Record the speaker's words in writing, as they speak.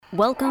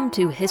Welcome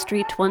to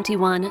History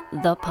 21,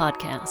 the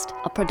podcast,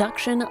 a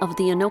production of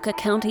the Anoka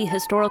County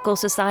Historical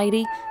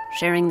Society,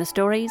 sharing the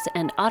stories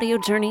and audio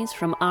journeys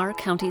from our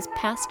county's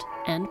past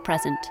and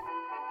present.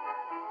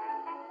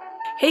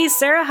 Hey,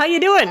 Sarah, how you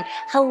doing?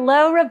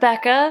 Hello,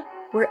 Rebecca.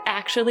 We're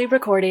actually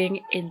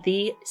recording in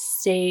the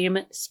same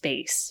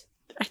space.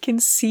 I can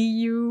see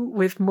you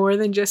with more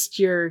than just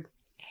your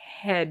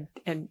head,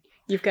 and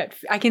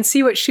I can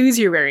see what shoes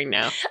you're wearing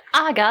now.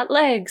 I got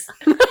legs.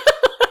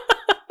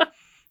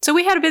 So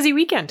we had a busy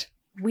weekend.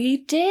 We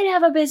did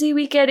have a busy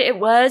weekend. It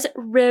was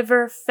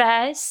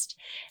Riverfest,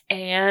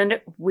 and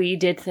we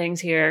did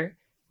things here.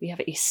 We have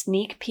a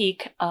sneak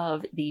peek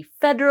of the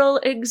federal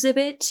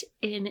exhibit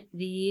in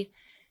the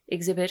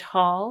exhibit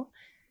hall.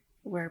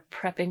 We're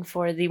prepping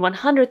for the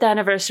 100th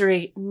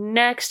anniversary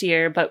next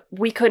year, but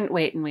we couldn't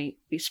wait, and we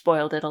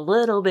spoiled it a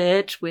little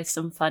bit with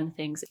some fun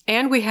things.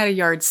 And we had a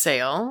yard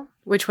sale,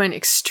 which went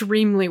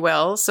extremely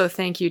well. So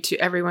thank you to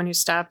everyone who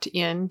stopped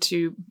in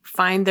to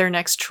find their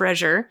next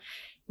treasure.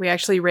 We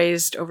actually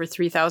raised over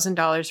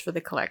 $3,000 for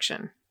the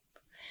collection.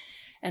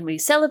 And we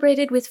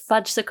celebrated with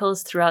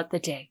fudgesicles throughout the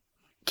day.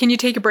 Can you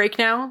take a break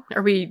now?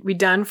 Are we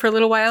done for a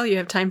little while? You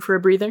have time for a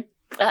breather?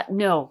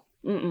 No.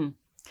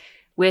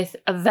 With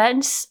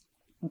events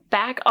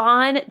back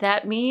on,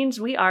 that means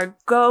we are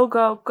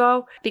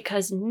go,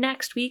 because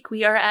next week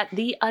we are at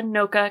the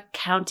Anoka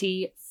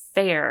County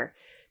Fair.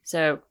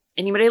 So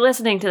anybody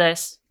listening to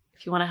this,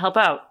 if you want to help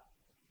out,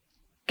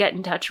 get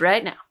in touch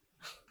right now.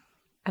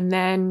 And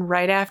then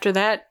right after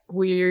that,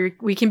 we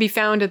can be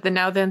found at the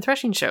Now Then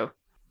Threshing Show.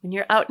 When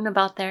you're out and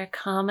about there,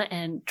 come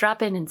and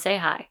drop in and say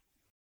hi.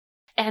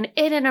 And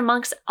in and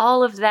amongst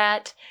all of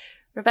that,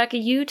 Rebecca,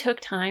 you took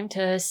time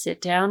to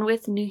sit down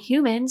with New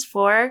Humans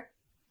for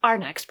our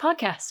next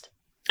podcast.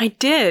 I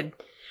did.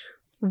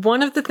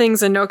 One of the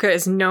things Anoka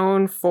is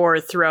known for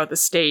throughout the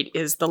state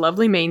is the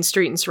lovely Main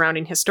Street and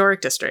surrounding historic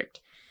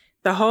district.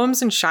 The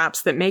homes and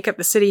shops that make up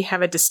the city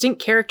have a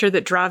distinct character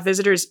that draw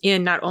visitors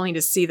in not only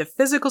to see the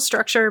physical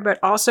structure, but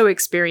also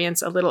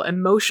experience a little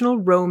emotional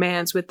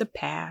romance with the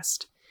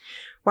past.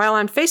 While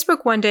on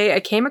Facebook one day,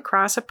 I came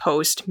across a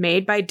post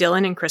made by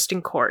Dylan and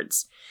Kristen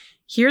Cords.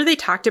 Here they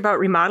talked about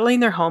remodeling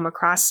their home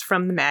across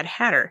from the Mad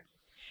Hatter.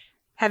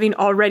 Having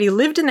already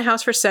lived in the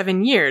house for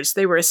 7 years,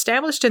 they were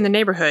established in the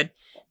neighborhood,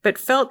 but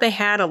felt they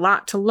had a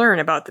lot to learn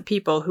about the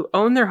people who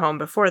owned their home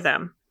before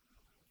them.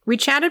 We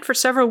chatted for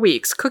several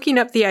weeks, cooking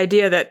up the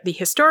idea that the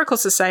Historical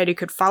Society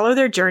could follow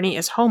their journey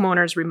as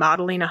homeowners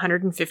remodeling a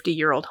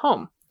 150-year-old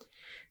home.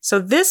 So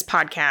this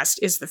podcast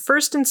is the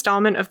first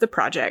installment of the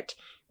project,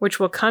 which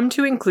will come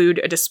to include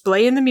a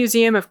display in the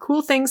museum of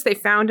cool things they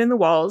found in the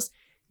walls,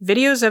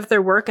 videos of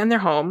their work and their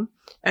home,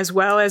 as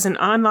well as an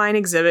online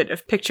exhibit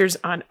of pictures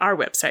on our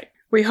website.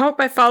 We hope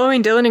by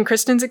following Dylan and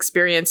Kristen's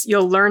experience,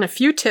 you'll learn a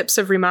few tips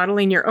of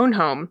remodeling your own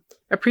home,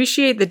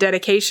 appreciate the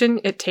dedication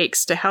it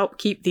takes to help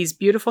keep these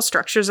beautiful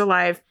structures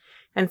alive,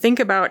 and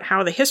think about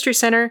how the History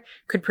Center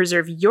could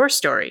preserve your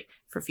story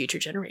for future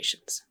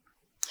generations.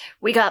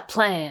 We got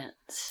plans.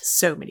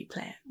 So many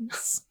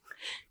plans.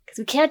 Because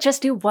we can't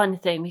just do one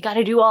thing. We got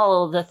to do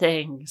all the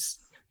things.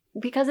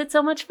 Because it's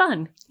so much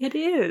fun. It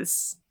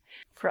is.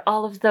 For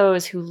all of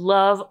those who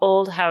love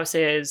old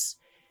houses,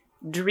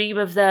 dream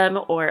of them,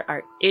 or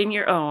are in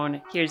your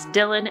own, here's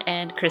Dylan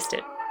and Kristen.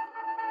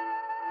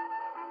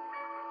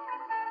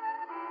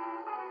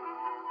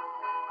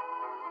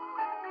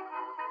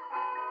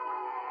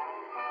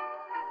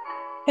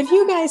 Have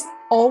you guys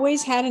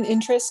always had an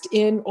interest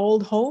in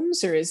old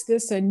homes, or is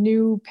this a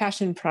new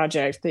passion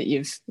project that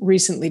you've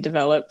recently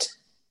developed?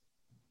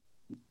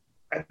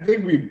 I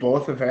think we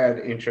both have had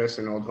interest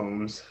in old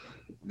homes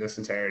this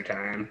entire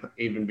time,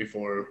 even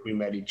before we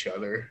met each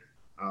other.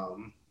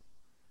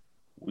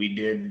 We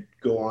did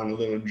go on a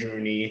little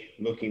journey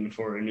looking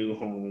for a new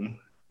home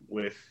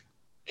with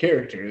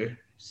character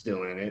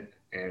still in it,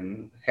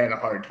 and had a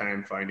hard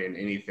time finding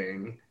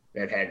anything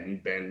that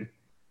hadn't been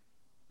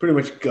pretty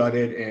much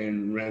gutted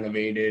and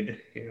renovated,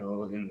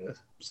 in the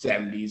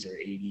 70s or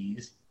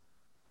 80s.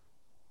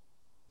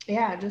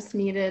 Yeah, just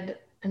needed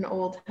an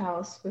old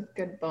house with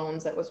good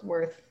bones that was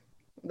worth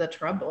the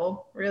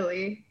trouble,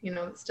 really.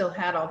 It still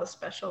had all the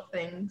special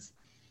things,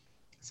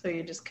 so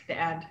you just could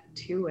add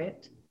to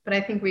it. But I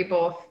think we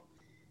both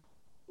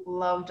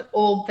loved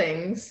old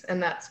things,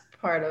 and that's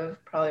part of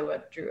probably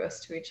what drew us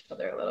to each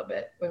other a little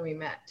bit when we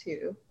met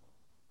too.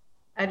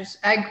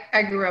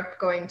 I grew up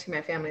going to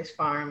my family's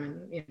farm,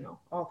 and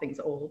all things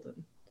old,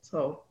 and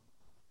so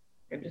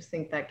I just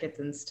think that gets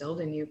instilled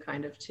in you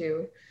kind of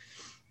too,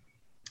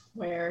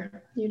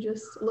 where you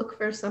just look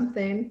for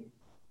something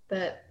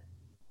that,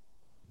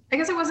 I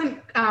guess I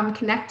wasn't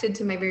connected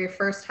to my very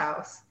first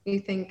house. You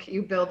think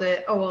you build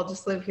it, I'll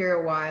just live here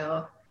a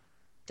while,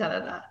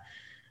 da-da-da.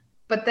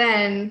 But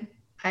then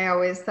I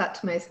always thought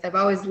to myself, I've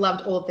always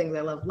loved old things.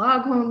 I love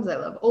log homes, I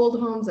love old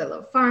homes, I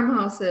love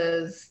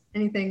farmhouses,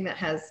 anything that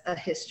has a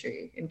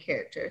history and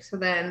character. So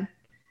then,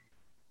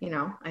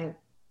 I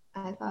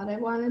thought I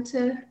wanted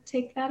to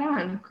take that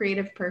on,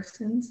 creative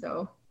person.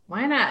 So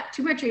why not?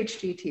 Too much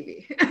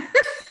HGTV.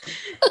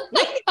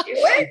 We can do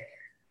it.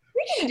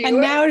 We can do And it.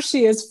 now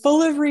she is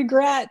full of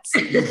regrets.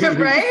 Right? You're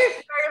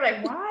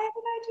like, why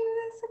did I do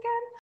this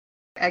again?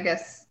 I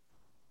guess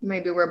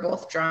maybe we're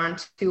both drawn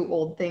to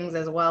old things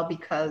as well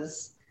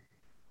because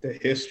The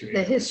history.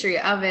 the history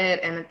of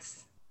it,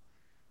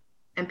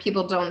 and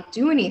people don't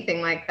do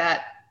anything like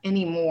that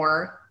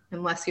anymore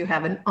unless you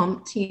have an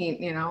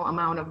umpteen,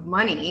 amount of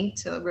money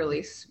to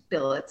really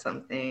spill at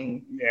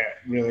something. Yeah,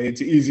 really,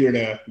 it's easier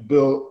to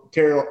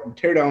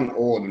tear down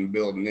old and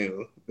build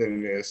new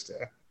than it is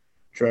to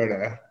try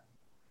to,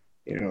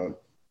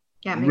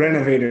 Yeah, maybe.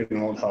 renovate an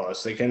old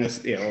house. They kind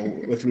of,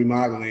 with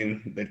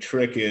remodeling, the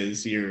trick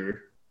is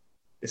you're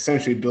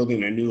essentially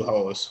building a new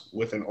house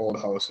with an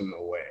old house in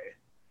the way.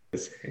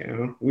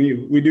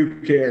 We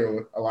do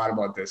care a lot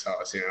about this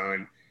house,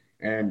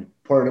 and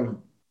part of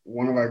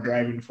one of our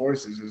driving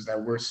forces is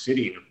that we're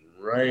sitting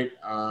right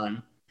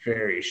on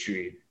Ferry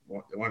Street,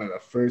 one of the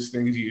first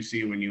things you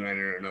see when you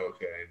enter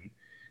Anoka. And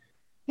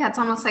Yeah, it's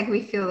almost like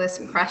we feel this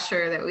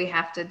pressure that we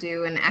have to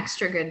do an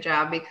extra good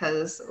job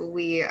because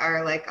we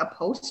are like a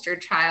poster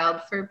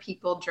child for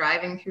people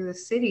driving through the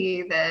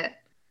city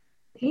that,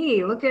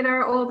 hey, look at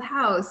our old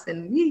house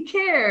and we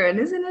care. And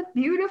isn't it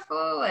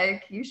beautiful?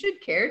 Like, you should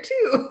care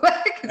too.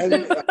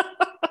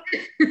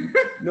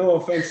 no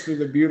offense to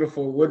the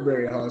beautiful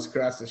Woodbury house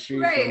across the street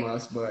Right. from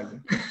us, but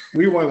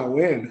we want to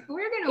win.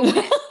 We're going to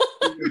win.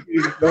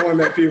 The one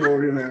that people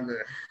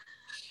remember.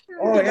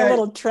 Oh, Did a yeah.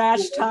 little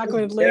trash talk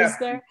with Liz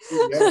there.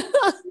 Yeah.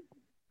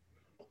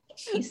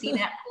 You see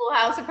that pool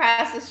house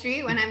across the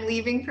street when I'm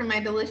leaving for my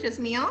delicious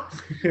meal?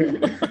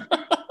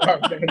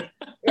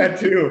 That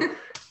too.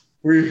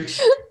 We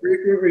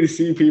frequently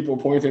see people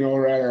pointing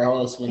over at our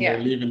house when Yeah.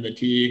 they're leaving the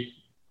tea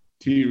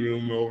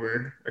room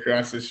over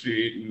across the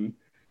street, and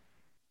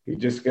you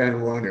just gotta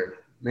wonder,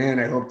 man,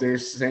 I hope they're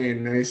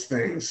saying nice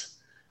things.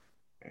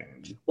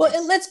 And Well,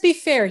 and let's be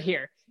fair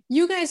here.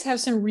 You guys have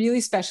some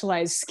really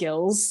specialized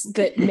skills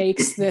that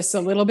makes this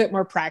a little bit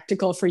more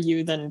practical for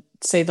you than,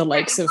 say, the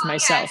likes of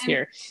myself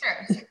here.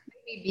 Sure.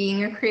 Maybe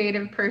being a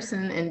creative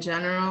person in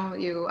general,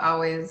 you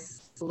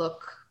always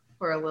look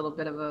for a little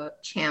bit of a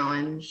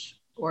challenge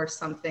or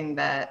something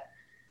that,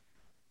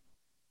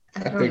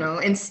 I don't know,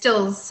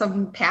 instills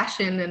some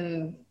passion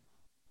and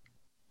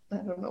I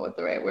don't know what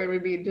the right word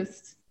would be,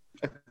 just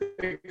I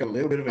think a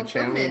little bit of a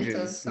challenge fulfillment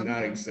of is something.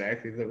 not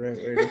exactly the right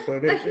way to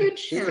put A it.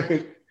 huge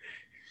challenge.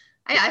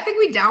 I think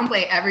we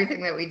downplay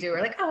everything that we do.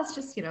 We're like, oh, it's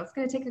just, it's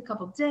going to take a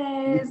couple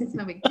days. It's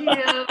no big deal.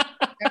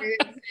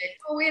 Everything's like,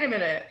 oh, wait a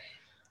minute.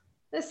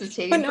 This is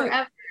taking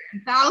forever.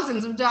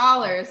 Thousands of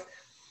dollars.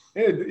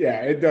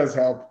 It does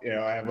help.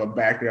 I have a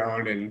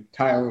background in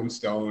tile and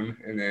stone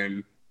and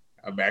then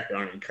a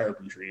background in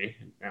carpentry.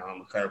 Now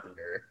I'm a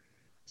carpenter.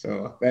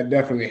 So that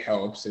definitely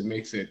helps. It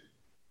makes it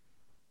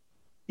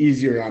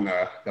easier on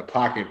the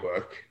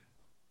pocketbook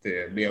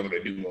to be able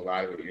to do a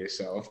lot of it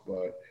yourself.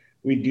 But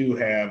we do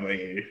have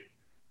a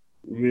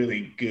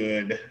really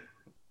good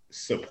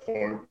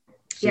support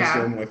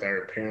system with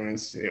our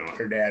parents.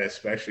 Her dad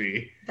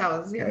especially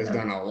has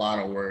done a lot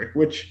of work,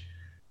 which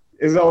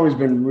has always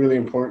been really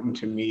important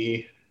to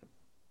me,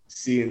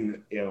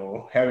 seeing,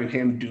 having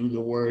him do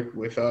the work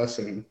with us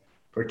and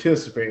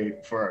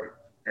participate for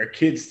our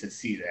kids to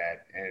see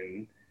that.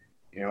 And,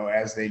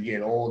 as they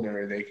get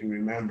older, they can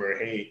remember,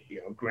 hey,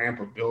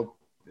 Grandpa built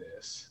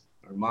this,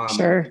 or Mom,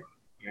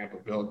 Grandpa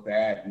built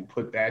that and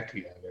put that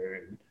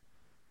together. And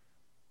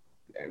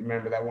I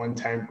remember that one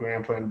time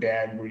Grandpa and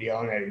Dad were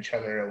yelling at each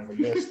other over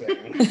this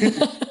thing.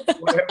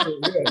 Whatever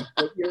it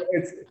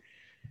is. But,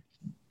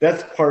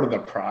 that's part of the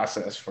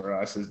process for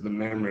us, is the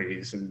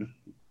memories, and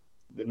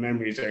the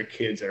memories our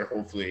kids are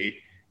hopefully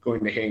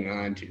going to hang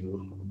on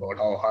to about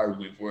how hard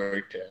we've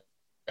worked to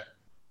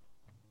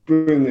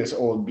bring this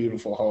old,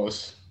 beautiful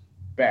house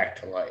back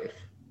to life.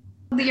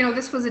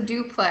 This was a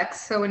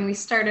duplex. So when we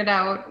started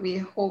out, we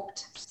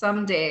hoped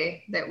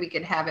someday that we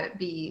could have it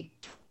be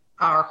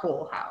our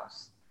whole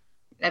house.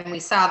 And we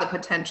saw the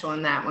potential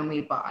in that when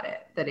we bought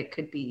it, that it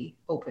could be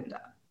opened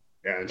up.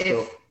 Yeah,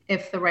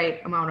 if the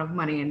right amount of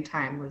money and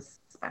time was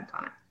spent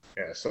on it.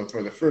 Yeah, so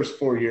for the first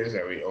 4 years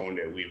that we owned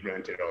it, we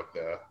rented out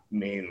the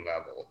main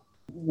level.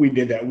 We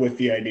did that with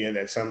the idea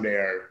that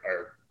someday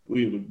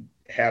we would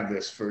have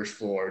this first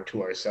floor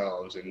to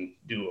ourselves and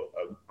do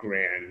a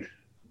grand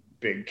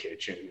big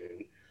kitchen.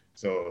 And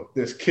so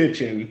this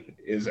kitchen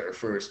is our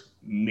first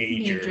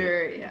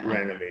major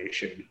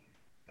renovation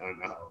on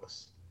the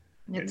house.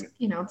 It's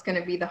it's going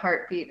to be the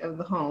heartbeat of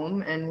the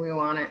home, and we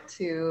want it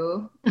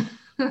to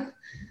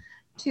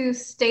to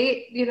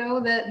state,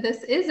 that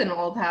this is an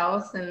old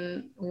house,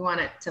 and we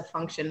want it to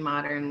function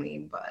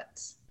modernly,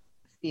 but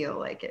feel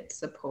like it's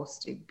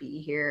supposed to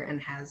be here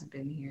and has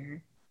been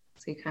here.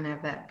 So you kind of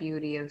have that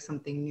beauty of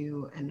something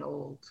new and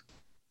old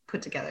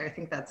put together. I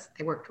think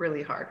they worked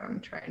really hard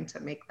on trying to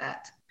make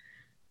that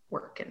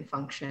work and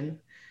function.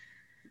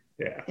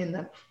 Yeah. In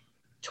the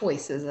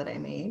choices that I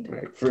made.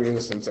 Right. For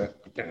instance, I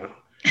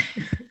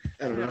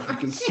don't know if you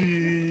can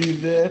see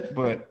that,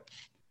 but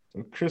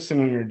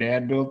Kristen and her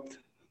dad built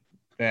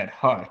that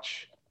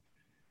hutch.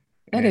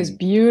 That is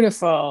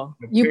beautiful.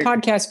 You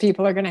podcast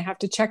people are going to have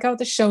to check out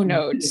the show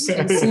notes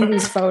and see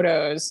these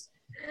photos.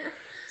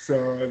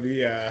 So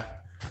the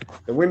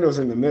windows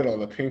in the middle,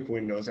 the pink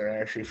windows, are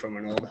actually from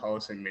an old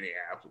house in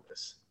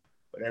Minneapolis,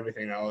 but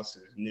everything else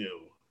is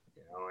new,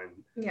 you know. And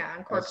yeah,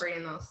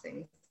 incorporating those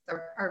things.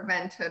 Our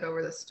vent hood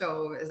over the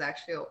stove is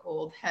actually an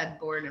old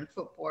headboard and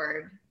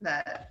footboard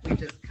that we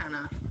just kind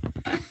of.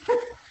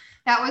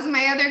 That was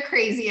my other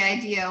crazy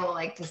idea.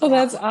 Oh,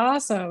 that's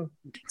awesome.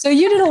 So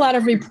you did a lot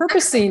of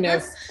repurposing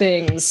of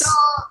things. So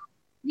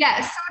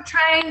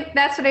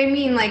that's what I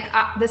mean.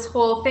 This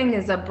whole thing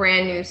is a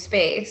brand new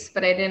space,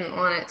 but I didn't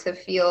want it to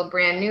feel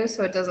brand new,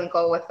 so it doesn't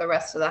go with the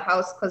rest of the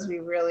house, because we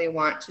really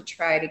want to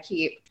try to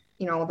keep,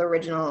 the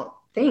original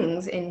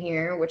things in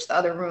here, which the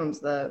other rooms,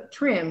 the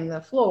trim,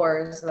 the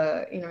floors,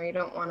 you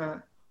don't want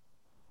to.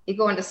 You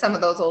go into some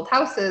of those old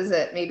houses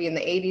that maybe in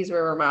the 80s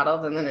were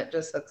remodeled, and then it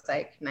just looks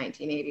like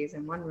 1980s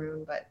in one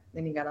room, but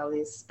then you got all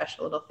these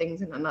special little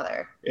things in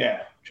another.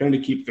 Yeah, trying to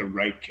keep the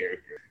right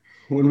character.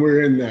 When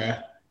we're in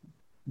the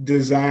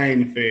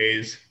design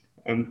phase,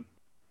 I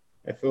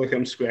feel like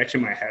I'm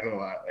scratching my head a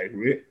lot. Like,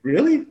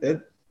 really?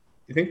 You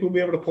think we'll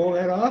be able to pull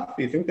that off?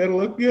 You think that'll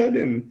look good?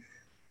 And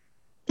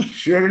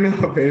sure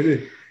enough,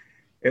 it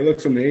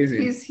looks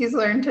amazing. He's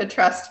learned to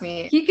trust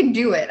me. He can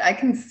do it. I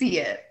can see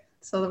it.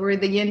 So we're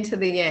the yin to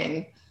the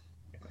yang.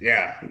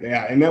 Yeah.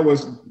 And that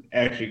was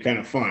actually kind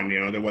of fun.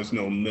 There was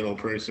no middle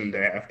person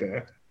to have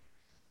to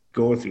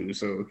go through.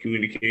 So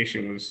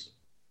communication was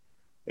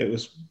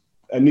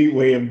a neat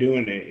way of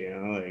doing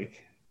it.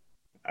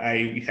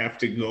 I have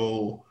to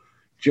go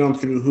jump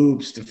through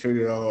hoops to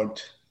figure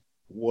out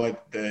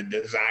what the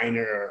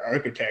designer or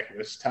architect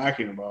was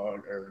talking about,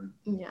 or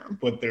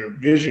what their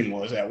vision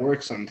was at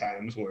work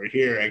sometimes, where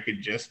here I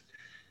could just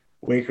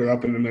wake her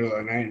up in the middle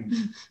of the night and,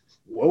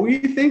 what were you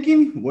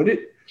thinking?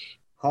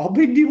 How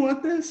big do you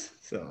want this?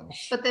 So,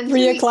 but then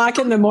 3 o'clock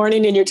in the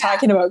morning and you're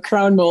talking about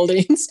crown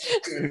moldings.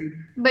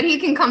 But he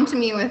can come to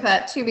me with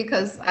that too,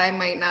 because I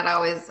might not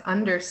always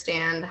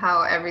understand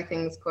how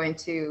everything's going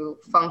to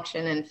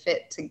function and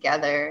fit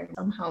together.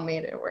 Somehow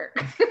made it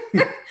work.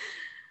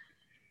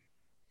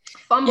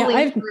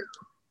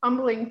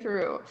 Fumbling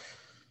through.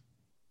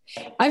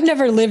 I've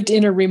never lived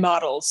in a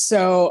remodel,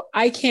 so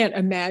I can't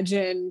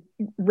imagine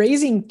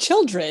raising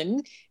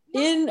children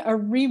in a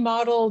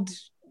remodeled,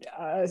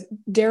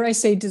 dare I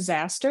say,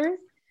 disaster.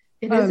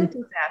 It is a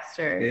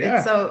disaster.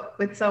 Yeah.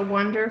 It's a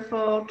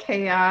wonderful,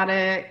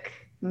 chaotic,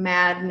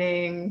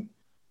 maddening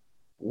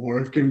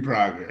work in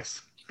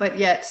progress, but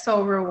yet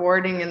so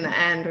rewarding in the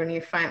end when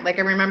you find, I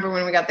remember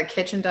when we got the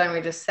kitchen done,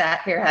 we just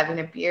sat here having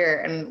a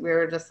beer and we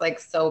were just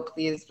so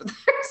pleased with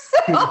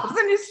ourselves.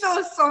 And you still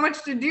have so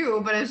much to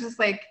do, but it's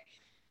just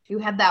you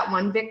had that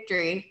one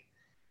victory,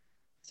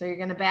 so you're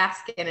going to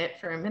bask in it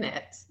for a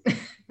minute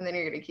and then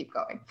you're going to keep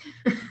going.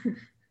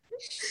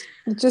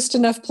 Just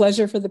enough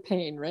pleasure for the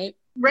pain, right?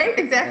 Right,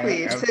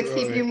 exactly, to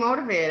keep you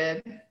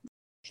motivated.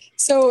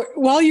 So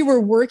while you were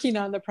working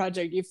on the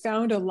project, you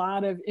found a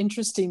lot of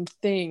interesting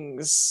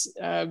things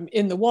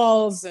in the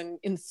walls and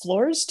in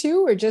floors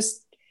too, or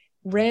just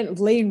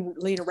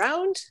laid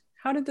around?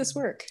 How did this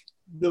work?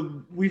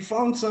 We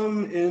found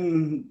some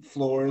in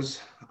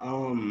floors,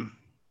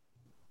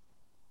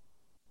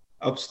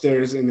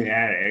 upstairs in the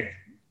attic.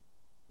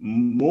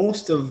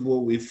 Most of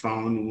what we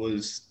found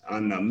was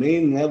on the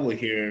main level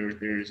here.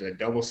 There's a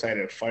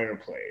double-sided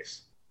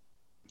fireplace,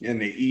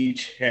 and they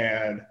each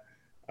had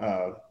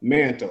a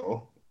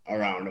mantle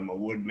around them, a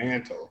wood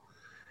mantle.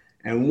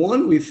 And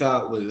one we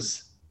thought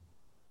was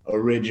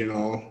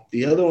original.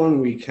 The other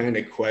one we kind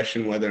of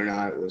questioned whether or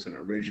not it was an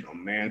original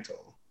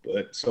mantle.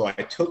 But so I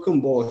took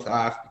them both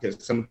off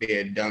because somebody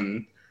had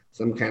done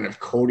some kind of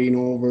coating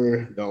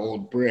over the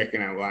old brick,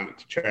 and I wanted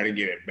to try to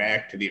get it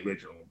back to the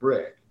original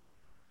brick.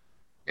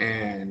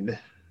 And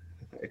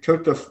I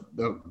took the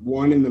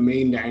one in the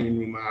main dining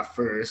room off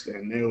first,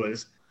 and there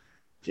was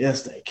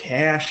just a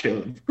cache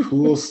of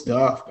cool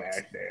stuff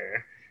back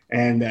there.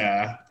 And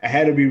I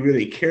had to be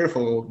really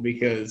careful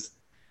because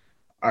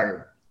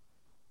our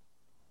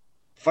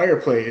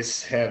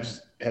fireplace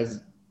has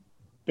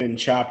been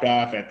chopped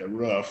off at the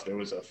roof. There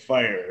was a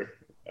fire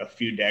a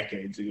few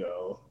decades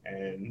ago,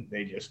 and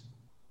they just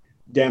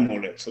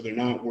demoed it. So they're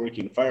not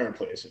working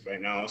fireplaces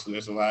right now. So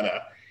there's a lot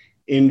of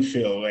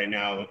infill right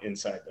now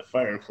inside the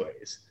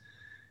fireplace.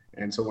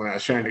 And so when I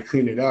was trying to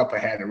clean it up, I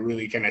had to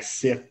really kind of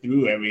sift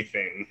through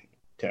everything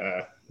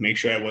to make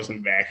sure I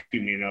wasn't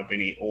vacuuming up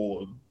any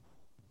old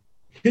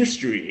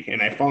history.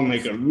 And I found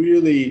a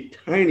really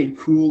tiny,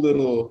 cool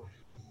little,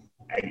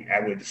 I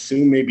would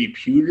assume maybe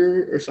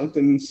pewter or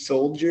something,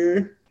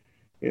 soldier,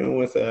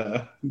 with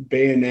a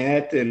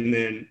bayonet. And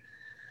then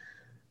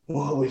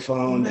we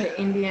found the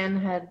Indian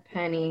head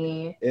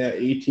penny. Yeah,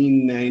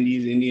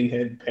 1890s Indian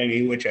head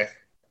penny, which I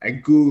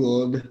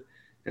Googled.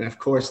 And of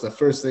course, the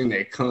first thing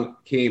that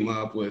came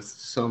up was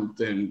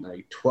something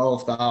like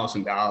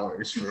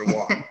 $12,000 for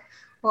one.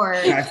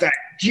 And I thought,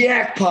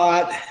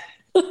 jackpot.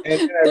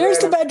 And there's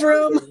the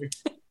bedroom.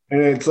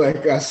 And it's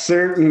a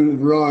certain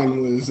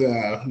run was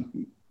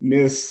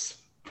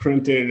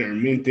misprinted or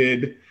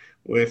minted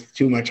with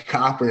too much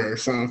copper or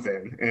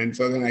something. And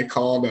so then I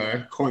called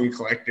a coin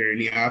collector and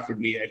he offered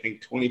me, I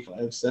think,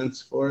 25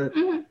 cents for it.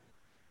 Mhm.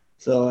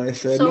 So I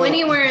said, So no.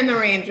 anywhere in the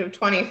range of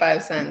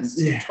 25 cents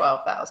to Yeah.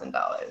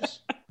 $12,000.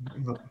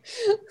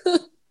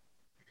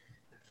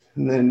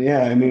 And then,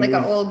 yeah, I mean, Like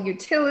an old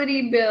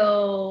utility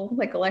bill,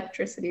 like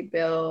electricity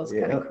bill is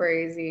kind Yeah. of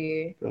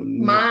crazy.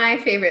 from- My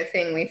favorite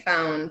thing we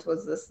found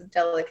was this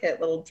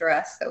delicate little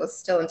dress that was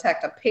still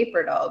intact, a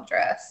paper doll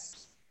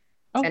dress.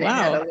 Oh, And it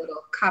had a wow.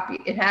 little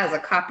it has a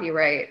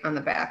copyright on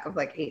the back of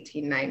like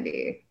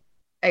 1890.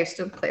 I used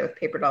to play with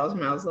paper dolls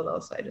when I was little,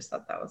 so I just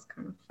thought that was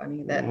kind of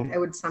funny that Mhm. it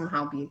would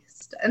somehow be,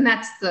 and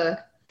that's the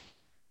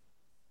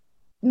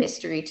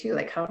mystery too.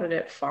 Like, how did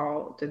it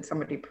fall? Did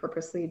somebody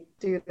purposely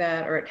do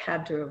that, or it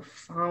had to have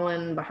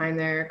fallen behind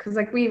there? Because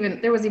like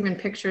there was even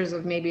pictures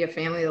of maybe a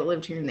family that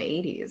lived here in the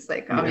 80s.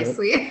 Like, Yeah.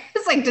 obviously,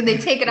 it's like, did they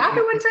take it out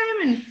at one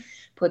time and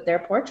put their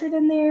portrait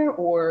in there,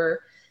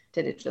 or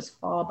did it just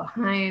fall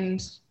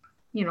behind?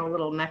 You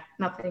know,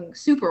 nothing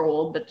super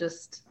old, but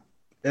just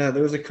Yeah,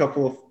 there was a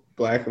couple of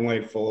black and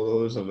white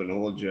photos of an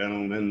old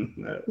gentleman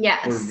that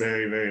Yes. were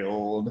very, very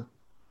old.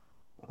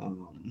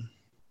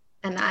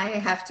 And I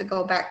have to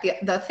go back.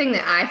 The thing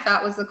that I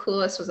thought was the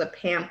coolest was a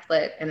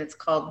pamphlet, and it's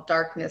called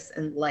Darkness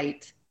and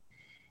Light.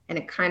 And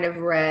it kind of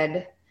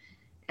read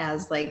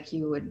as like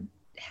you would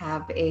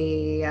have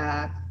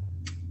a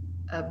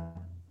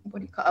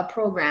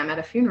program at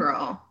a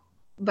funeral.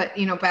 But,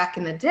 you know, back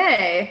in the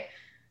day,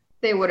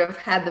 they would have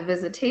had the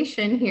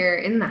visitation here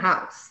in the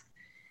house.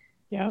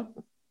 Yeah.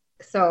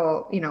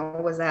 So, you know,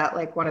 was that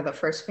like one of the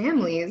first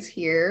families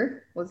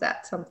here? Was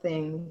that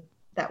something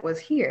that was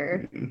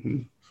here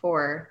Mhm.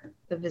 for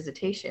the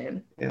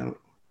visitation? Yeah,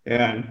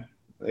 and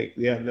like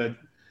the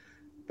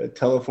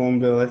telephone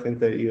bill I think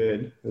that you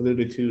had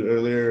alluded to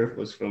earlier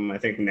was from I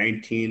think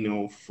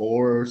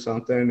 1904 or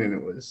something, and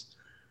it was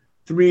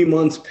 3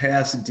 months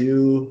past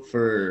due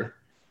for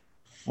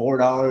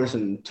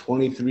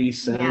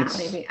 $4.23. Yeah,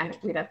 maybe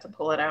we'd have to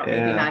pull it out.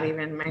 Yeah. Maybe not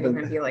even, might But-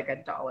 even be like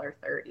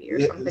 $1.30 or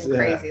Yeah, something yeah.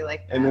 crazy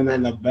like that. And then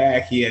on But the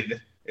back,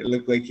 it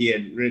looked like he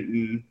had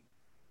written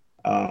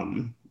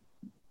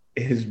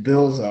his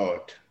bills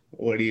out,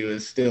 what he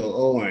was still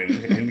owing,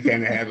 and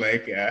kind of had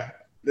like,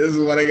 this is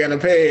what I gotta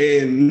pay,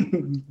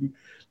 and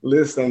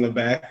list on the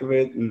back of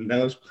it, and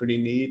that was pretty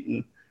neat.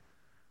 And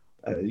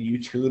a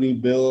utility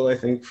bill, I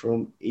think,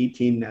 from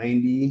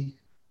 1890.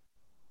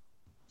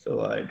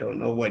 So I don't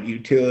know what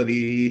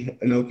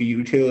Anoka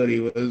utility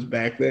was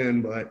back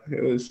then, but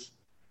it was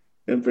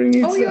pretty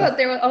neat. oh yeah, stuff.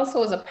 there also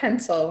was a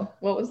pencil.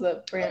 What was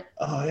the brand?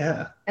 Oh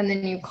yeah. And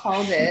then you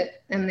called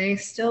it, and they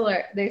still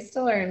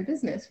are in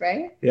business,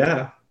 right?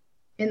 Yeah.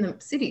 In the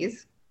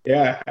cities.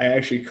 Yeah, I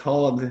actually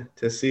called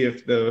to see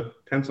if the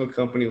pencil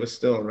company was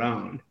still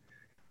around.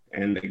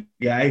 And the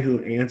guy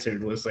who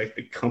answered was like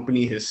the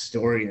company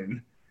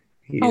historian.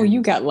 Oh,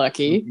 you got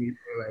lucky.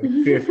 For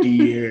like 50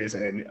 years.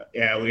 And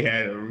yeah, we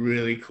had a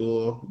really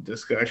cool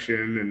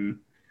discussion, and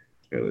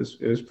it was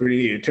pretty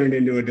neat. It turned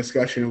into a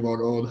discussion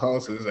about old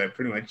houses. I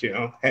pretty much,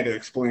 had to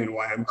explain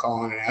why I'm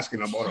calling and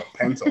asking about a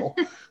pencil.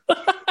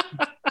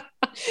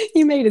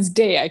 You made his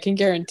day, I can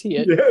guarantee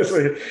it. Yes,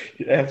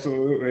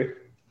 absolutely.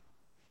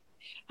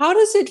 How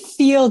does it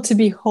feel to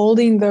be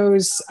holding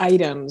those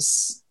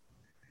items?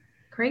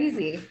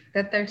 Crazy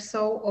that they're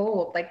so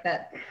old, like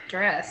that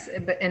dress,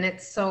 and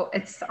it's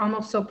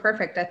almost so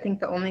perfect. I think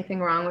the only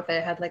thing wrong with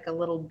it had like a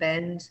little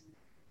bend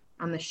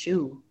on the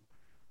shoe,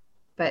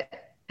 but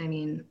I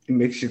mean, It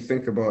makes you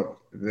think about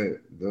the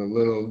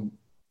little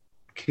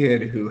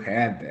kid who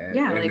had that.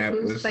 yeah, and like that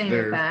who's was playing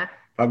with that?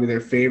 probably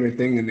their favorite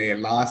thing, and they had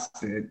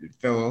lost it. It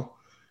fell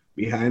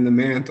behind the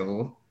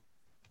mantle,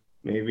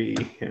 maybe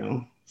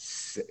 80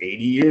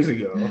 years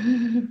ago.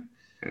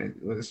 And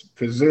it was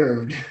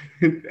preserved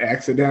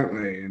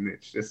accidentally, and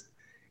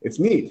it's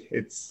neat.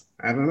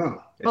 I don't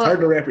know. It's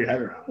hard to wrap your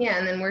head around. Yeah,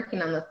 and then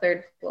working on the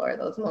third floor,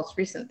 those most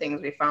recent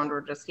things we found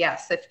were just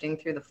sifting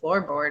through the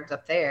floorboards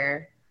up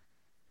there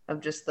of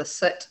just the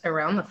soot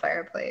around the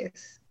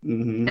fireplace.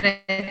 Mm-hmm. And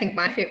I think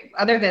my favorite,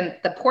 other than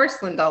the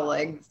porcelain doll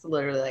leg, it's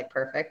literally like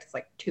perfect. It's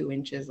like 2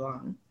 inches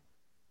long,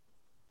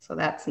 so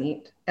that's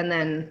neat. And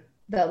then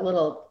the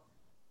little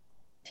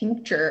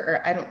tincture,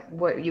 or I don't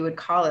what you would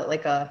call it,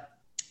 like a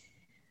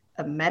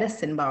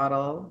medicine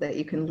bottle that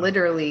you can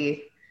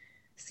literally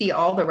see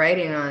all the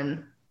writing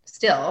on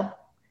still.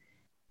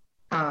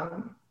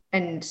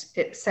 And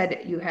it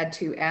said you had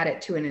to add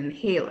it to an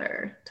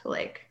inhaler to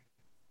like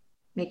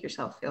make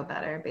yourself feel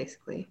better,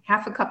 basically.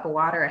 Half a cup of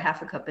water, a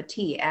half a cup of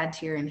tea, add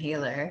to your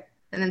inhaler.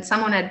 And then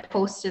someone had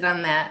posted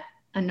on that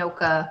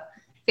Anoka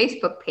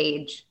Facebook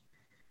page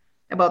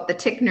about the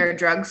Tickner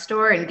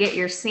drugstore and get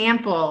your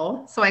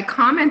sample. So I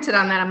commented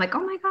on that. I'm like,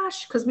 oh my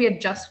gosh, because we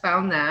had just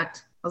found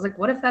that. I was like,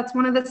 what if that's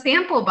one of the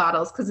sample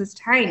bottles? Because it's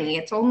tiny.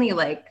 It's only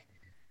like,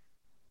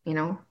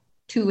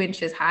 2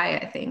 inches high,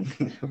 I think.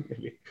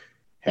 Maybe.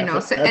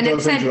 So, and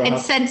it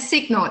said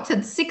 60 drops to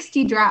the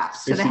 60 half.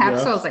 So I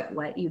drops. was like,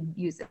 what? You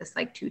use this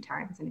like 2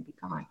 times and it'd be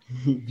gone.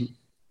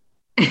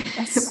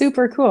 That's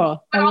super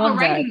cool. I But all the love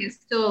that. writing is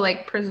still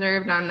like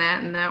preserved on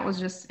that, and that was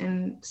just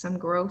in some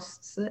gross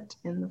soot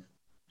in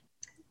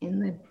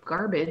the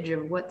garbage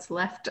of what's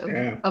left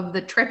of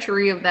the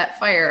treachery of that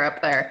fire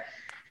up there.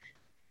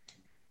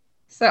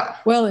 So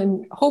Well,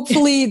 and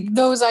hopefully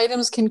those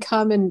items can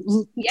come and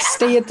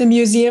stay at the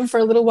museum for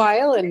a little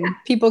while, and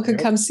people could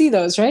come see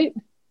those, right?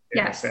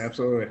 Yes,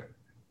 absolutely.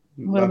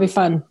 That'll be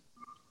fun.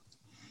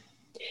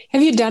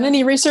 Have you done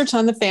any research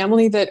on the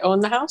family that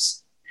owned the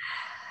house?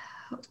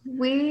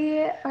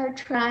 we are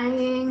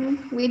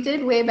trying. We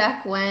did way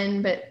back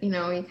when, but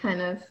we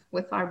kind of,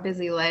 with our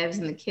busy lives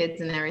and the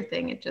kids and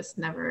everything, it just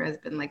never has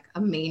been like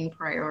a main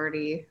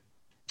priority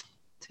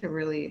to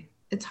really.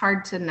 It's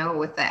hard to know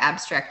with the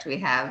abstract we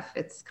have.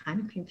 It's kind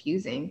of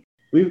confusing.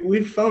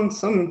 We found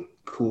some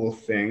cool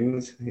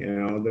things.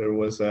 There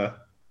was a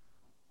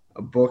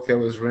book that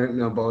was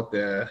written about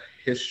the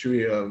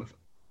history of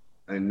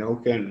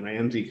Anoka and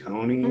Ramsey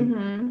County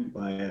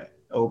by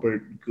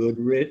Albert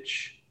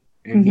Goodrich,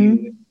 and he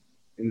lived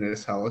in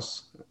this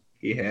house.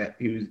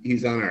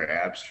 He's on our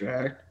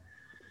abstract.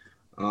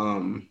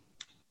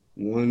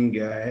 One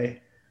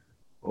guy,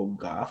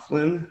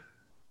 O'Goughlin,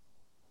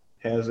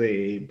 has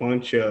a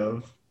bunch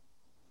of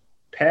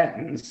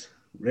patents,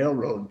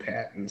 railroad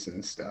patents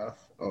and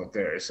stuff out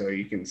there, so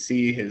you can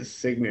see his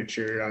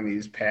signature on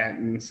these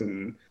patents,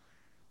 and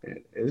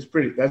that's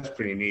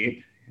pretty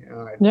neat.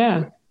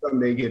 Yeah.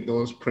 Someday get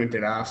those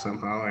printed off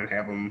somehow and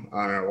have them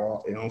on our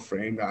wall,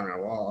 framed on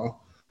our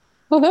wall.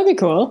 Well, that'd be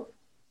cool.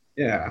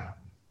 Yeah.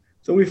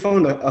 So we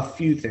found a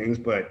few things,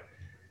 but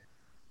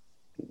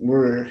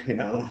we're,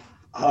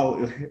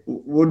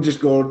 we'll just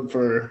go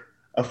for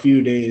a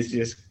few days,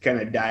 just kind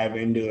of dive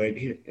into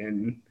it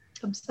and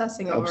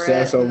obsess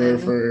over it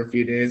for a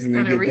few days and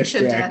then get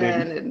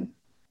distracted.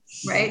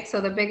 Right.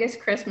 So the biggest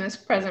Christmas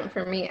present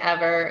for me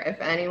ever, if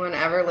anyone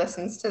ever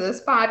listens to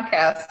this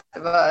podcast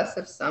of us,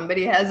 if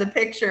somebody has a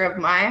picture of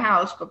my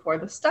house before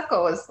the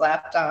stucco is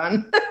slapped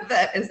on,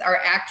 that is our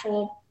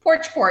actual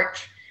porch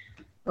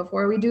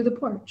before we do the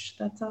porch.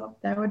 That's all.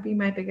 That would be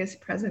my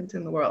biggest present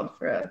in the world,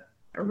 for a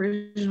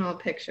original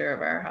picture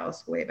of our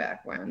house way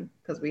back when,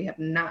 because we have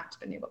not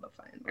been able to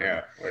find one.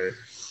 Yeah, we're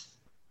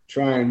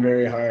trying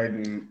very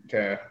hard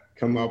to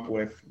come up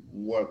with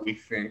what we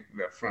think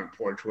the front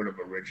porch would have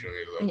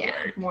originally looked like.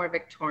 Yeah, more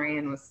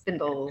Victorian with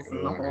spindles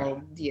and the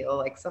whole deal,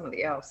 like some of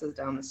the houses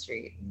down the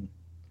street.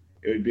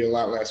 It would be a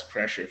lot less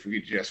pressure if we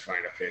could just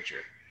find a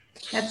picture.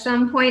 At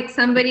some point,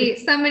 somebody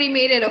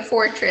made it a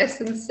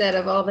fortress instead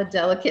of all the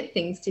delicate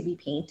things to be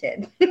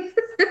painted.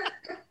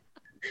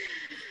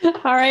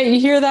 All right, you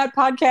hear that,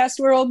 podcast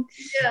world?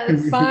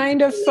 Yes.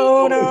 Find a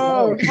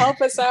photo.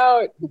 Help us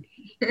out.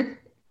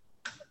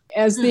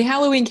 As the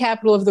Halloween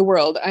capital of the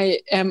world, I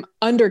am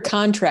under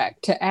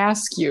contract to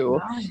ask you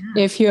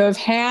if you have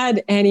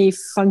had any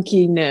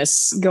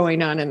funkiness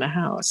going on in the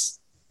house.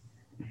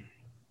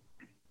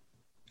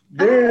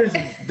 There's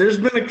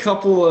been a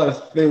couple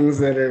of things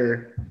that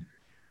are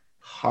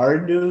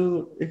hard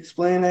to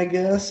explain, I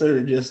guess,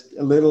 or just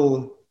a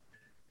little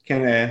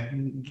kind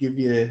of give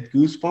you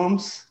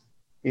goosebumps.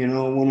 When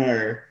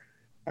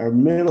our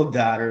middle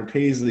daughter,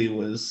 Paisley,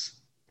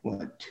 was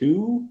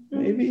 2,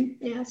 maybe?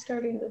 Yeah,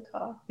 starting to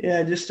talk.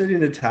 Yeah, just starting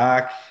to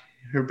talk.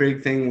 Her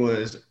big thing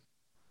was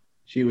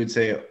she would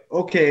say,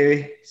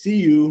 "Okay, see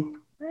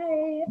you.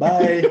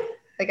 Bye."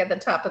 Like at the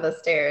top of the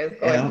stairs,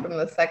 going from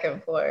the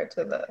second floor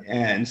to the...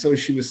 And so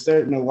she was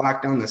starting to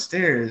walk down the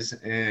stairs,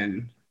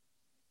 and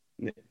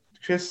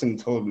Kristen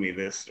told me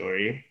this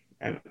story.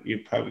 You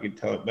probably could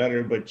tell it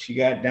better, but she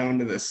got down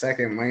to the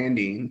second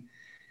landing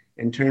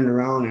and turned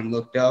around and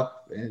looked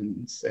up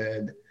and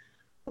said,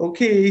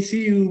 "Okay,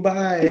 see you,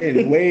 bye,"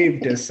 and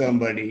waved to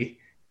somebody,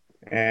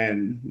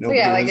 and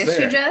nobody was is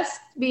there. she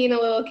just being a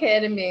little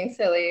kid and being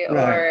silly,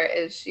 or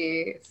is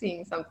she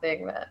seeing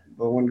something that...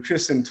 But when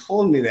Kristen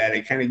told me that,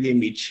 it kind of gave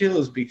me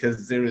chills,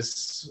 because there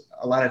was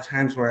a lot of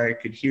times where I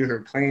could hear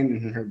her playing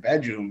in her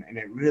bedroom, and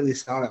it really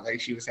sounded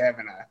like she was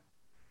having a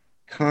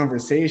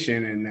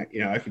conversation,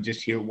 and I could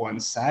just hear one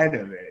side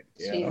of it.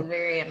 She's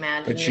very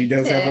imaginative, but she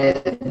does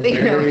have a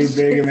very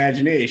big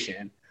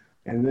imagination.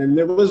 And then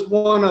there was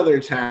one other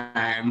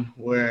time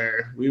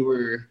where we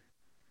were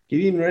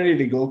getting ready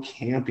to go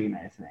camping,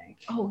 I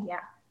think. Oh, yeah.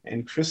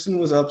 And Kristen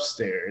was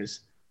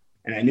upstairs,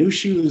 and I knew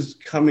she was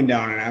coming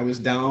down, and I was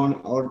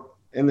down out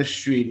in the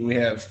street, and we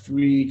have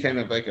 3 kind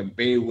of like a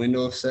bay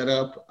window set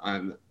up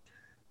on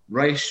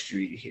Rice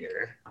Street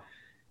here.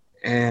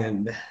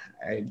 And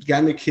I'd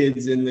gotten the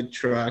kids in the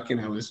truck, and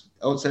I was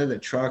outside the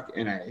truck,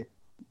 and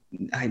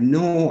I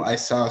know I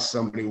saw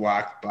somebody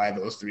walk by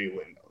those 3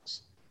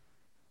 windows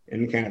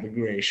in kind of a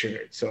gray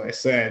shirt. So I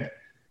said,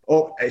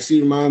 "Oh, I see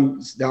your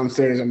mom's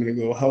downstairs. I'm going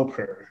to go help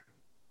her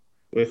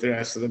with the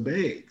rest of the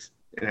bags."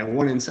 And I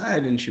went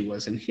inside, and she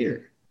wasn't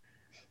here.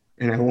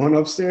 And I went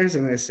upstairs,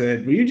 and I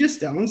said, "Were you just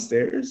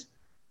downstairs?"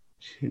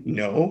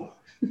 "No."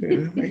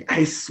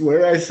 "I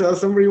swear I saw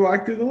somebody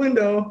walk through the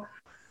window."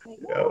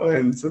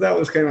 And so that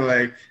was kind of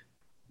like,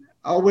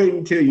 I'll wait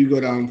until you go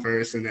down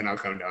first, and then I'll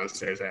come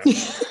downstairs after.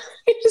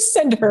 You just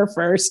send her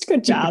first.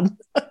 Good job.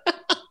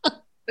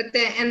 But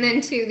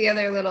then too, the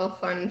other little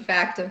fun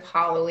fact of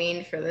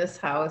Halloween for this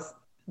house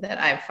that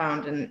I've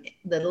found in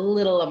the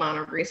little amount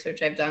of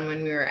research I've done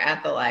when we were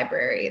at the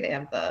library, they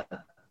have the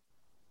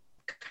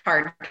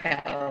card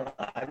catalog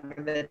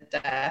of the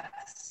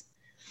deaths.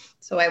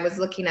 So I was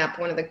looking up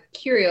one of the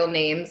Curiel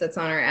names that's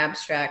on our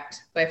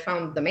abstract. So I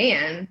found the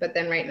man, but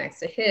then right next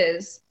to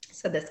his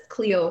said this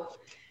Cleo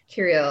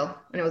Curiel,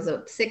 and it was a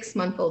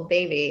 6-month-old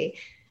baby.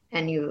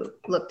 And you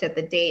looked at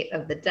the date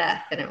of the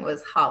death, and it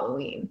was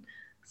Halloween.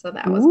 So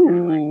that was kind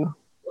of like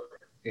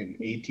in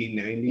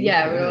 1890.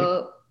 Yeah,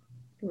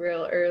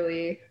 real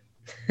early.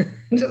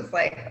 Just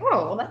like,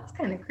 oh, well, that's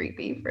kind of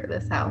creepy for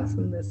this house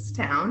in this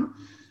town.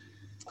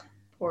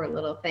 Poor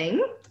little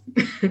thing.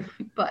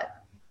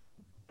 but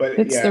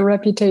it's the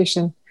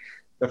reputation.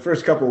 The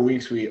first couple of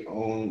weeks we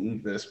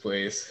owned this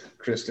place,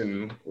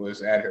 Kristen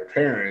was at her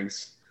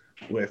parents'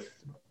 with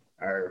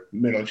our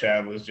middle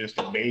child was just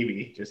a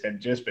baby, had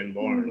just been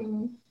born.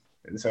 Mm-hmm.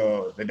 And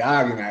so the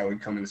dog and I would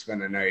come and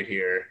spend the night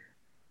here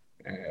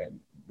and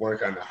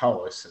work on the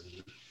house.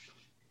 And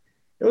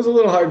it was a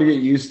little hard to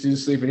get used to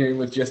sleeping here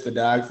with just the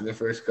dog for the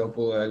first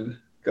couple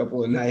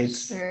of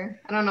nights. Sure.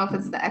 I don't know if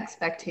it's the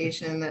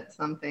expectation that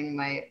something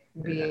might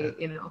be,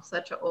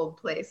 such an old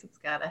place. It's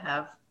got to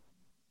have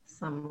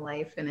some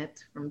life in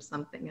it from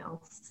something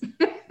else.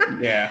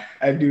 Yeah,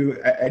 I do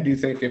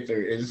think if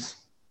there is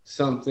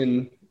some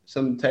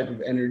type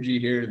of energy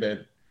here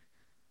that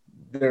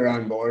they're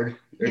on board.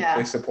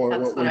 They support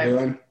what we're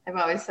doing. I've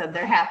always said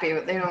they're happy,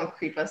 but they don't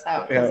creep us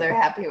out because they're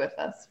happy with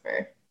us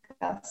for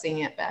seeing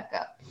it back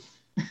up.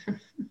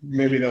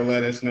 Maybe they'll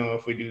let us know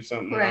if we do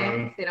something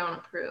wrong. If they don't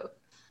approve.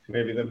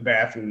 Maybe the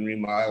bathroom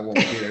remodel won't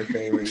be their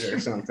favorite or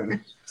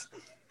something.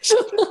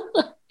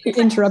 You're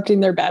interrupting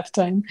their bath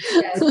time.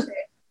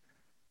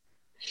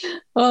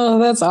 Oh,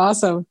 that's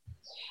awesome.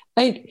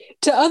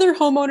 To other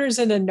homeowners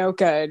in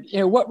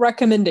Anoka, what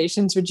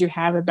recommendations would you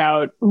have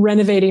about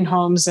renovating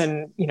homes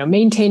and,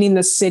 maintaining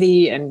the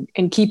city and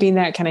keeping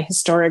that kind of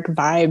historic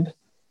vibe?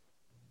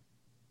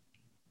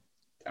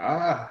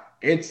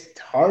 It's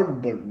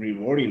hard but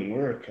rewarding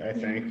work, I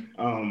think.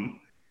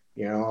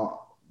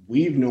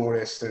 We've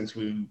noticed since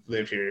we've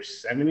lived here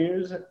 7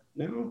 years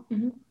now,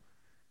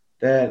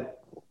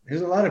 that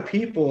there's a lot of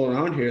people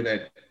around here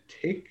that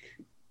take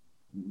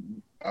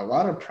a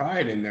lot of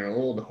pride in their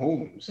old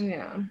homes.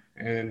 Yeah.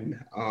 And,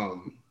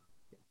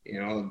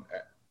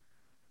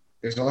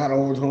 there's a lot of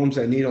old homes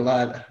that need a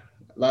lot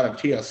of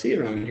TLC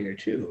around here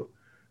too.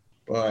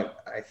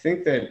 But I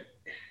think that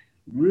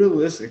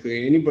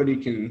realistically, anybody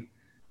can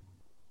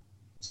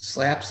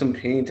slap some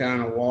paint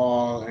on a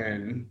wall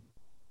and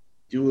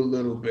do a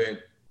little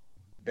bit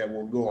that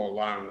will go a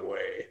long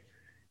way.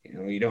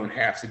 You don't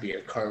have to be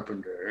a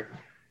carpenter.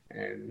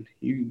 And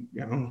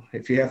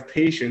if you have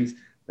patience,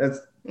 that's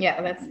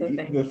the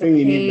thing. The thing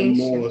you need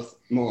the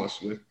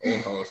most with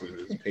old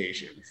houses is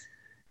patience,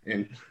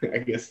 and I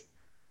guess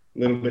a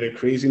little bit of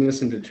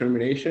craziness and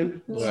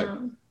determination. Yeah.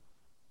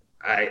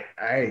 But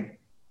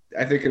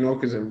I think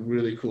Anoka is a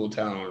really cool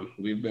town.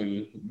 We've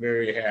been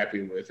very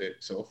happy with it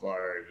so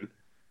far,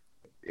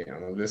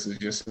 and this is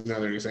just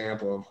another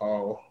example of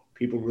how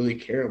people really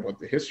care about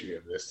the history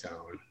of this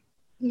town.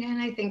 Yeah,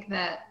 and I think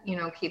that,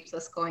 keeps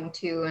us going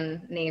too,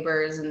 and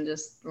neighbors, and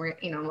just,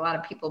 a lot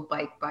of people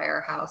bike by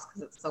our house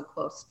because it's so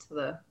close to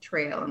the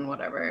trail and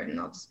whatever, and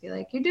they'll just be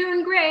like, you're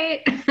doing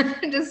great.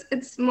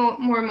 It's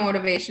more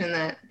motivation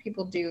that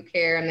people do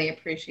care and they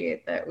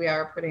appreciate that we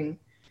are putting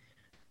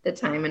the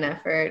time and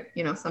effort.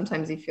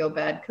 Sometimes you feel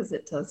bad because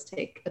it does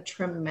take a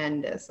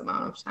tremendous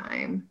amount of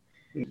time.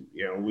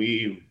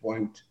 We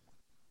went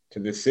to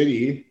the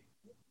city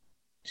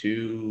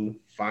to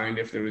find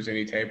if there was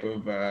any type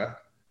of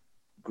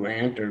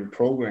grant or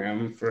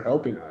program for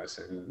helping us,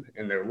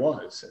 and there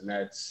was, and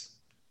that's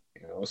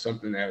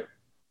something that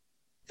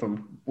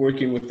from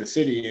working with the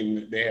city,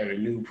 and they had a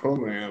new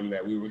program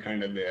that we were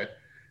kind of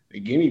the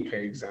guinea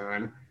pigs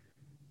on.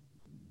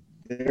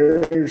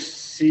 Their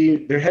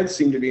heads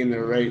seem to be in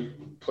the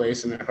right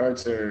place and their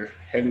hearts are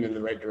heading in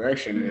the right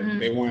direction. And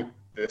they want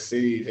the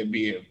city to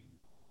be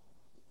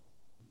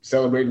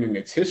celebrating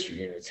its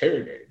history and its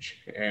heritage,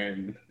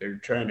 and they're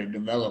trying to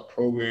develop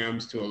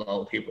programs to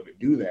allow people to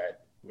do that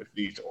with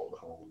these old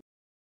homes.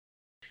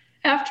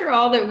 After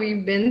all that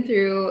we've been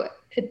through,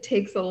 it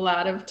takes a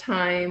lot of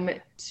time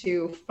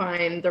to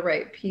find the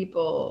right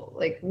people.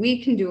 Like,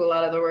 we can do a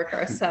lot of the work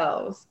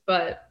ourselves,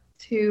 but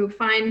to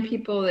find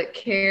people that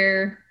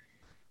care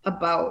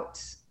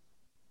about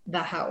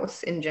the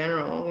house in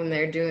general when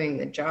they're doing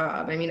the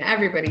job. I mean,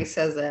 everybody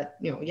says that,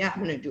 I'm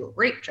going to do a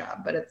great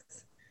job, but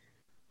it's,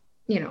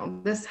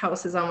 this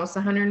house is almost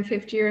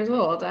 150 years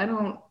old. I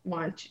don't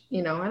want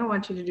you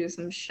to do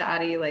some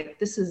shoddy, like,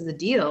 this is the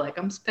deal. Like,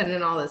 I'm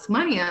spending all this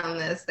money on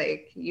this.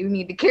 Like, you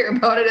need to care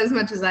about it as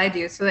much as I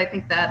do. So I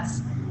think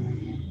that's,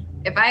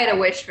 if I had a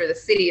wish for the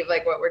city of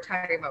like what we're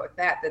talking about with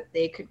that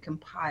they could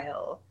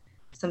compile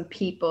some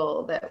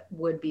people that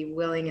would be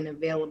willing and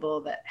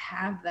available, that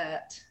have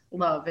that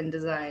love and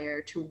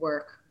desire to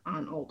work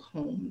on old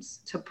homes,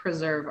 to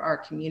preserve our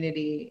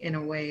community in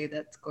a way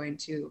that's going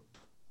to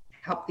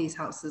help these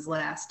houses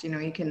last.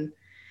 You can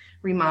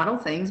remodel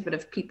things, but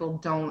if people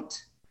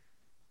don't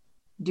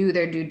do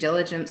their due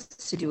diligence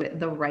to do it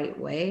the right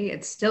way,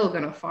 it's still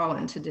going to fall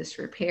into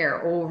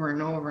disrepair over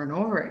and over and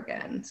over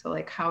again. So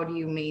like, how do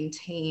you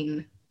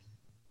maintain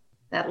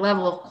that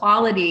level of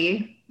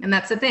quality? And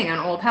that's the thing on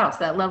Old House,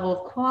 that level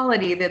of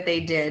quality that they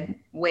did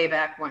way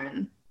back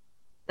when,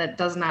 that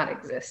does not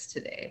exist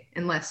today,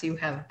 unless you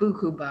have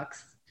buku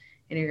bucks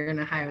and you're going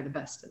to hire the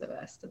best of the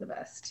best of the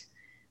best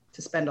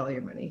to spend all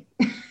your money.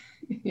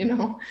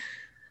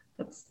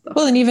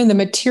 Well, and even the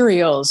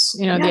materials,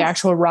 the Yes.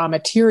 actual raw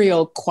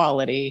material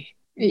quality,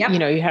 Yep.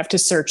 you have to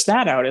search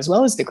that out as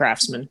well as the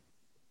craftsman.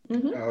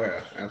 Mhm. Oh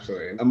yeah,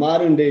 absolutely. A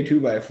modern day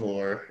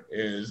 2x4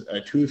 is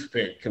a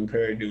toothpick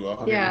compared to a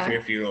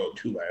 150-year-old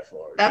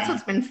 2x4. That's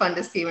what's been fun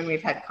to see when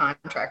we've had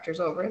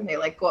contractors over and they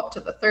like go up to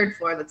the third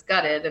floor that's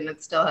gutted and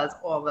it still has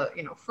all the,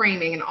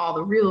 framing and all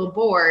the real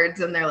boards.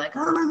 And they're like,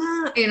 oh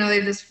my God,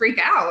 they just freak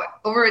out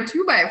over a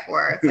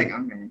 2x4. It's like,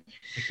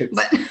 okay.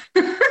 But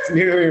It's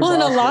nearly Well,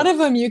 and a impossible. lot of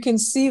them, you can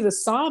see the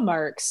saw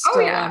marks Oh,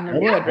 still yeah. on the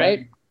Yeah. wood,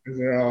 right?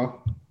 They're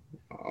all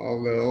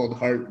the old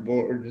heart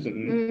boards,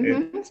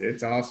 and Mhm.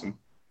 it's awesome.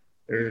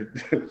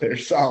 They're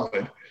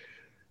solid.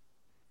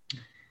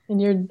 And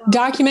you're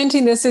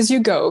documenting this as you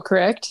go,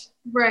 correct?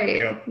 right.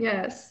 Yep.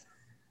 Yes.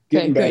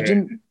 Getting Okay,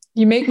 good.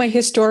 You make my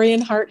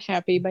historian heart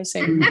happy by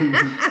saying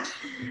that.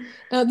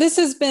 Now, this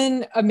has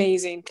been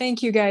amazing.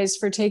 Thank you guys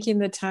for taking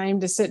the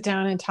time to sit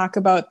down and talk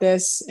about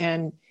this.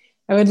 And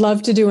I would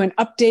love to do an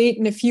update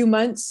in a few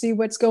months, see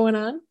what's going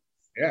on.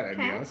 Yeah, that'd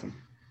be Okay. awesome.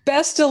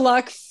 Best of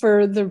luck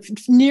for the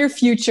near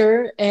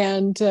future.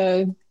 And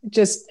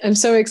I'm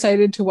so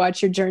excited to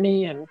watch your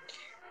journey and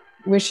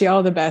wish you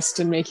all the best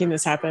in making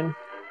this happen.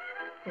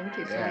 Thank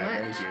you so Yeah,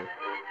 much. thank you.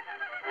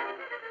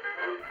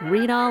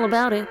 Read all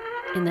about it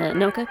in the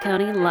Anoka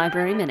County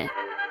Library Minute.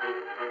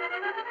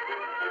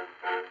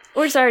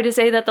 We're sorry to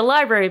say that the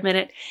Library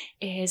Minute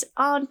is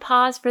on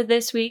pause for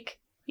this week.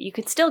 You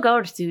can still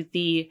go to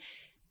the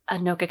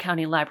Anoka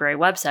County Library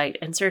website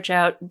and search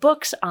out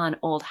books on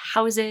old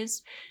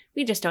houses.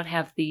 We just don't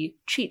have the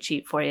cheat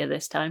sheet for you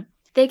this time.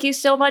 Thank you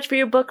so much for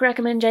your book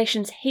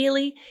recommendations,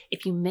 Haley.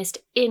 If you missed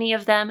any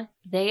of them,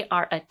 they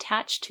are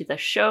attached to the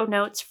show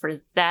notes for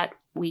that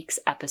week's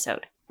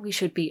episode. We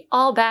should be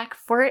all back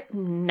for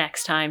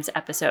next time's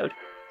episode.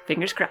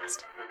 Fingers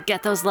crossed.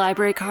 Get those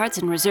library cards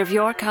and reserve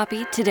your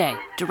copy today.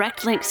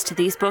 Direct links to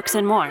these books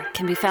and more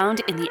can be found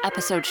in the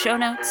episode show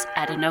notes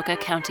at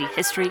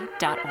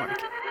anokacountyhistory.org.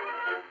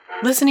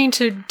 Listening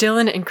to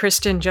Dylan and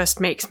Kristen just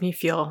makes me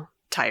feel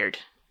tired.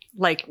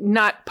 Like,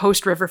 not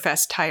post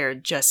Riverfest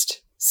tired,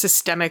 just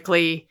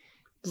systemically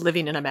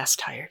living in a mess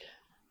tired.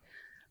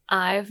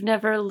 I've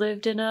never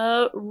lived in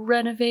a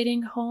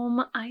renovating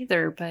home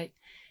either, but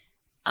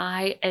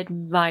I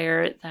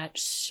admire that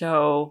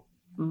so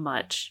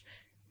much.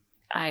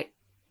 I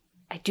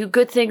do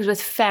good things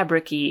with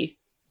fabric-y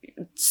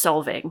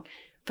solving,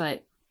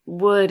 but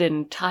wood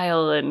and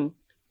tile and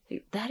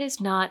that is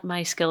not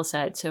my skill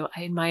set, so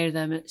I admire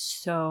them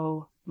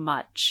so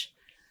much.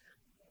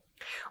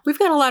 We've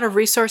got a lot of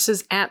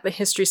resources at the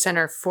History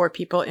Center for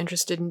people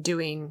interested in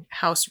doing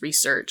house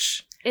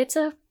research. It's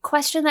a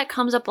question that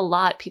comes up a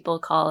lot. People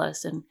call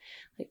us and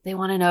they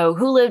want to know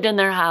who lived in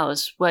their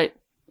house, what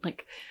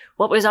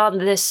was on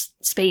this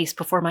space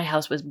before my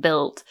house was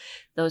built,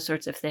 those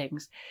sorts of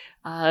things.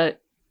 It's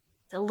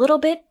a little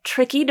bit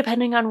tricky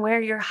depending on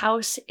where your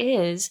house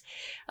is,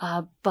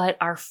 but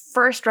our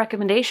first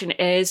recommendation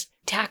is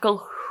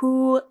tackle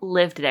who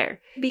lived there,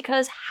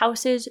 because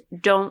houses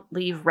don't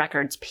leave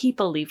records,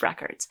 people leave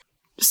records.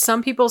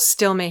 Some people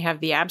still may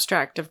have the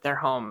abstract of their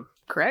home,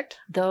 correct?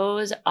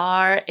 Those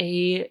are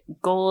a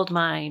gold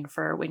mine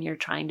for when you're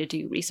trying to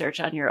do research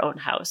on your own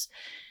house.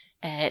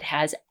 It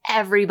has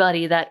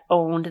everybody that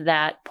owned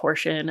that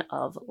portion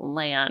of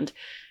land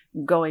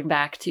going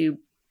back to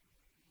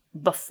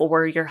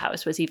before your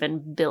house was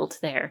even built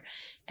there.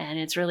 And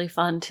it's really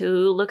fun to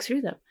look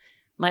through them.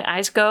 My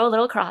eyes go a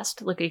little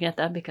crossed looking at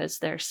them because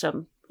there's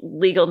some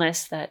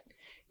legalness that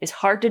is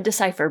hard to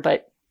decipher,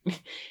 but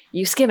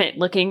you skim it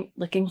looking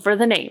for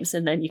the names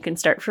and then you can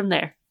start from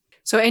there.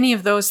 So any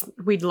of those,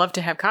 we'd love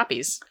to have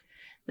copies.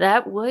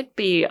 That would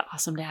be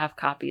awesome to have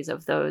copies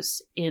of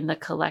those in the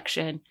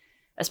collection,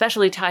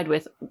 especially tied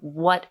with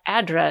what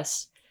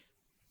address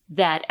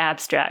that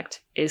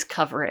abstract is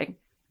covering.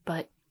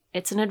 But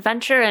it's an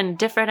adventure and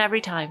different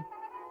every time.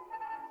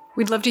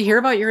 We'd love to hear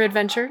about your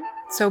adventure.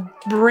 So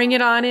bring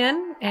it on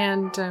in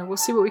and we'll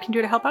see what we can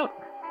do to help out.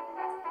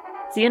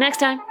 See you next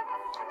time.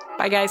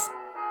 Bye, guys.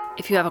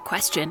 If you have a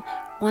question,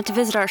 want to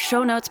visit our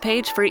show notes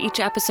page for each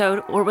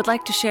episode, or would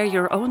like to share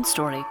your own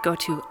story, go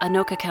to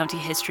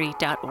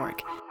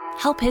anokacountyhistory.org.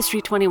 Help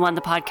History 21,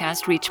 the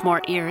podcast, reach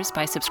more ears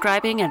by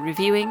subscribing and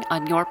reviewing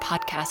on your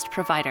podcast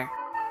provider.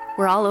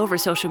 We're all over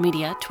social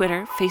media,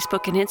 Twitter,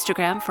 Facebook, and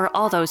Instagram for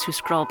all those who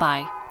scroll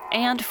by.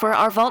 And for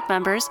our Vault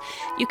members,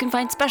 you can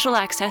find special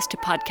access to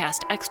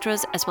podcast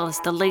extras as well as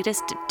the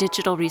latest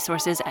digital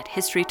resources at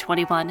History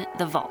 21,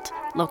 The Vault,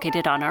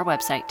 located on our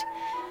website.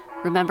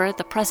 Remember,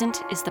 the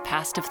present is the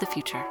past of the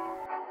future.